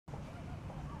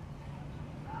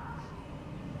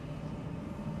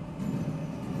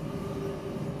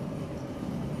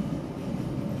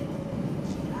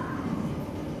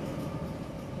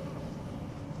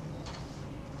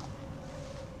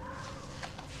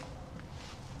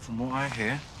from what I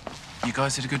hear, you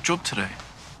guys did a good job today.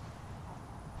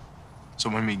 So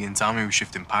when we get in town, we were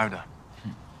shifting powder.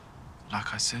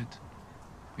 Like I said,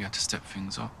 we had to step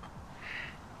things up.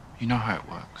 You know how it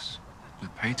works. We're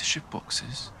paid to shift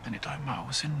boxes, and it don't matter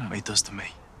what's in them. It does to me.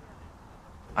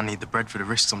 I need the bread for the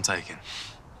risks I'm taking.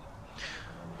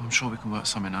 I'm sure we can work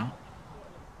something out.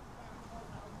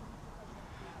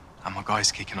 And my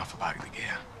guy's kicking off about the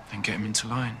gear. Then get him into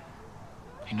line.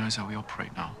 He knows how we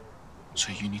operate now,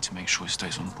 so you need to make sure he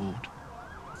stays on board.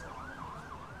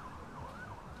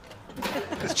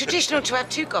 It's traditional to have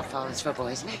two godfathers for a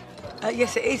boy, isn't it?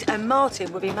 Yes, it is, and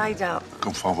Martin will be made out.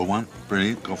 Godfather 1,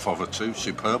 brilliant. Godfather 2,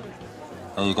 superb.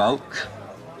 There you go.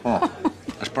 Oh,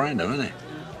 that's brand new, isn't it?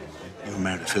 You were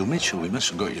married to Phil Mitchell. We must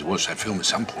have got you to watch that film at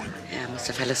some point. Yeah, I must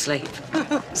have fell asleep.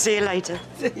 See you later.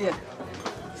 See ya.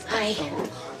 Hi.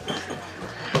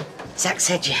 Zach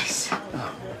said yes.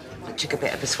 Oh. It took a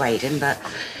bit of persuading, but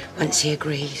once he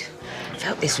agreed, I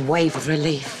felt this wave of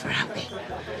relief for Ravi.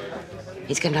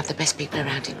 He's going to have the best people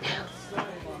around him now.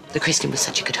 The christening was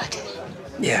such a good idea.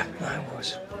 Yeah, no, it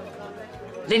was.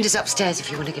 Linda's upstairs if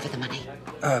you want to give her the money.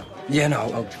 Yeah, no,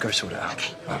 I'll go sort it out.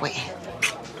 OK, I'll wait here.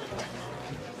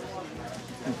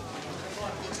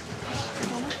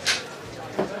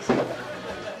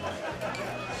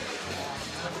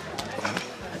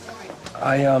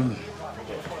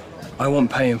 I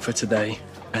want paying for today,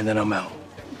 and then I'm out.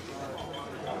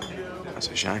 That's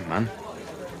a shame, man.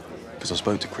 Because I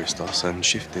spoke to Christos, and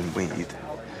shifting weed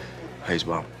pays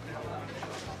well.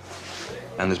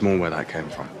 And there's more where that came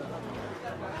from.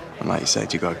 And like you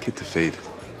said, you got a kid to feed.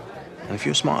 And if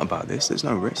you're smart about this, there's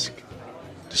no risk.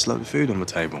 Just load the food on the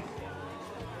table.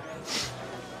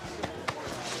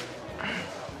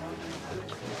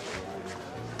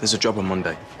 There's a job on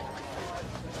Monday.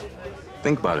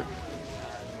 Think about it.